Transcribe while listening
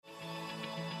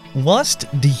Lust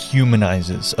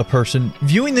dehumanizes a person,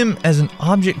 viewing them as an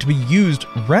object to be used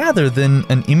rather than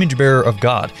an image bearer of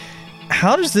God.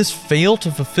 How does this fail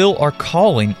to fulfill our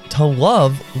calling to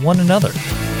love one another?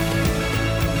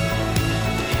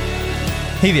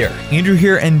 Hey there, Andrew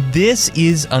here, and this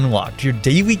is Unlocked, your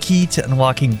daily key to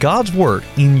unlocking God's Word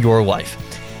in your life.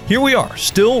 Here we are,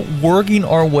 still working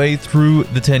our way through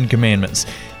the 10 Commandments.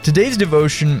 Today's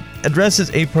devotion addresses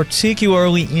a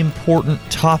particularly important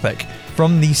topic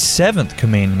from the 7th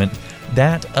commandment,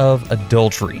 that of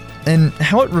adultery, and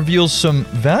how it reveals some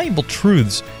valuable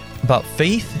truths about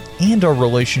faith and our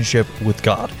relationship with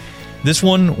God. This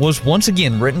one was once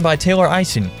again written by Taylor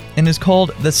Eising and is called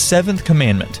The 7th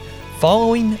Commandment,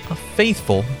 Following a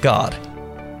Faithful God.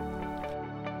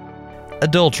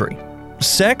 Adultery.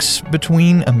 Sex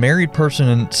between a married person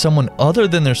and someone other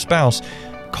than their spouse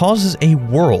causes a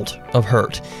world of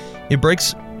hurt. It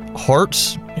breaks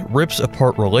hearts, it rips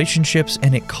apart relationships,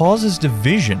 and it causes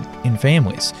division in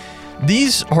families.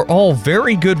 These are all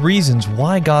very good reasons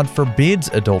why God forbids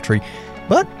adultery,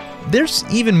 but there's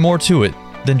even more to it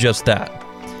than just that.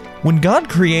 When God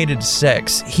created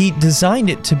sex, He designed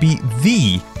it to be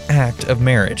the act of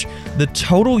marriage, the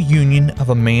total union of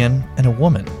a man and a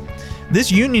woman.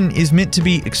 This union is meant to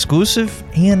be exclusive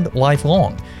and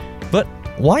lifelong. But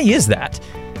why is that?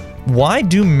 Why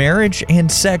do marriage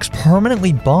and sex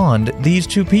permanently bond these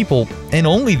two people, and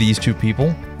only these two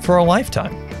people, for a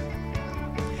lifetime?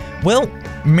 Well,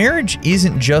 marriage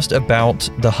isn't just about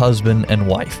the husband and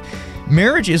wife.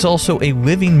 Marriage is also a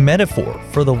living metaphor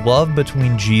for the love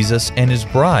between Jesus and His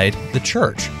bride, the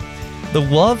church. The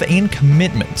love and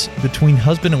commitment between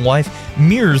husband and wife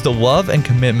mirrors the love and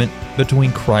commitment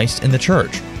between Christ and the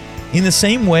church. In the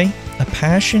same way, a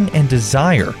passion and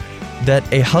desire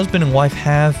that a husband and wife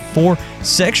have for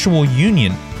sexual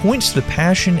union points to the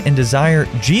passion and desire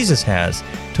Jesus has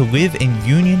to live in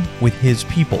union with His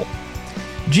people.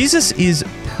 Jesus is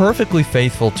perfectly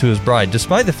faithful to His bride,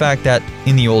 despite the fact that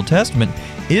in the Old Testament,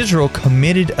 Israel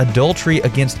committed adultery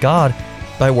against God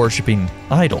by worshiping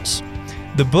idols.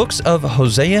 The books of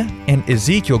Hosea and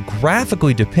Ezekiel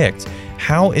graphically depict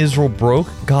how Israel broke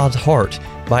God's heart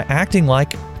by acting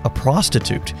like a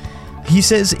prostitute. He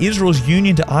says Israel's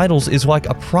union to idols is like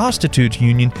a prostitute's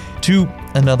union to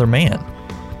another man.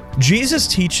 Jesus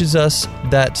teaches us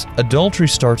that adultery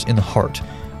starts in the heart,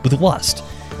 with lust,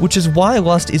 which is why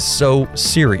lust is so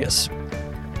serious.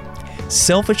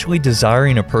 Selfishly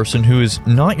desiring a person who is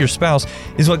not your spouse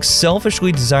is like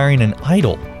selfishly desiring an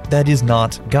idol that is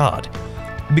not God.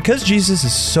 Because Jesus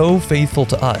is so faithful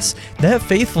to us, that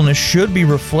faithfulness should be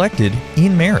reflected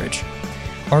in marriage.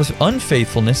 Our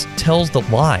unfaithfulness tells the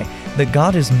lie that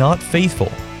God is not faithful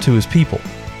to His people.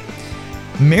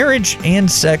 Marriage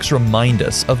and sex remind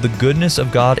us of the goodness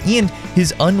of God and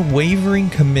His unwavering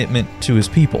commitment to His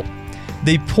people.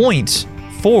 They point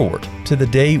forward to the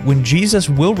day when Jesus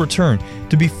will return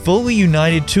to be fully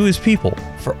united to His people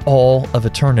for all of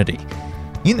eternity.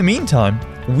 In the meantime,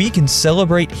 we can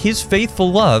celebrate His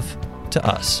faithful love to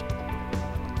us.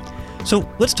 So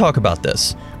let's talk about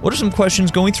this. What are some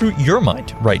questions going through your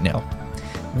mind right now?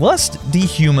 Lust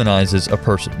dehumanizes a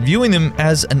person, viewing them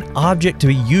as an object to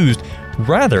be used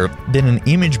rather than an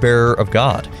image bearer of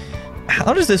God.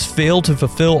 How does this fail to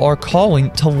fulfill our calling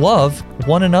to love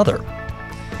one another?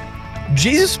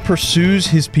 Jesus pursues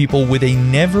His people with a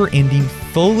never-ending,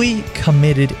 fully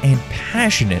committed, and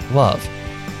passionate love.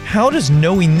 How does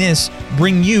knowing this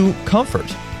bring you comfort?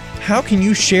 How can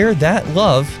you share that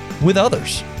love with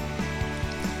others?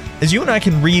 As you and I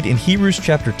can read in Hebrews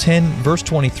chapter 10, verse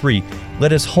 23,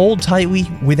 let us hold tightly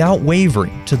without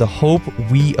wavering to the hope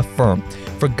we affirm,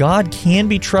 for God can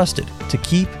be trusted to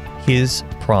keep His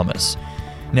promise.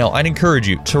 Now, I'd encourage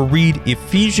you to read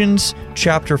Ephesians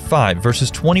chapter 5,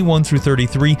 verses 21 through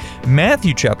 33,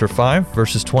 Matthew chapter 5,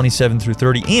 verses 27 through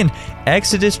 30, and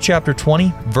Exodus chapter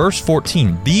 20, verse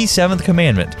 14, the 7th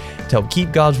commandment, to help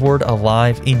keep God's Word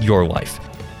alive in your life.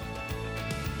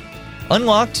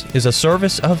 Unlocked is a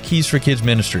service of Keys for Kids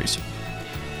Ministries.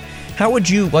 How would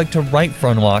you like to write for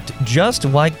Unlocked just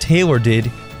like Taylor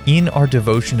did in our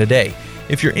devotion today?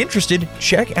 If you're interested,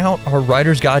 check out our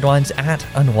writer's guidelines at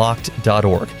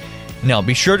unlocked.org. Now,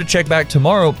 be sure to check back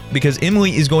tomorrow because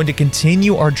Emily is going to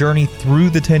continue our journey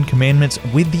through the 10 Commandments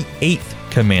with the 8th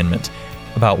commandment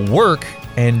about work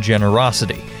and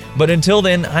generosity. But until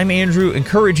then, I'm Andrew,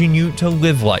 encouraging you to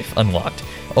live life unlocked,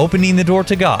 opening the door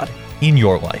to God in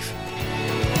your life.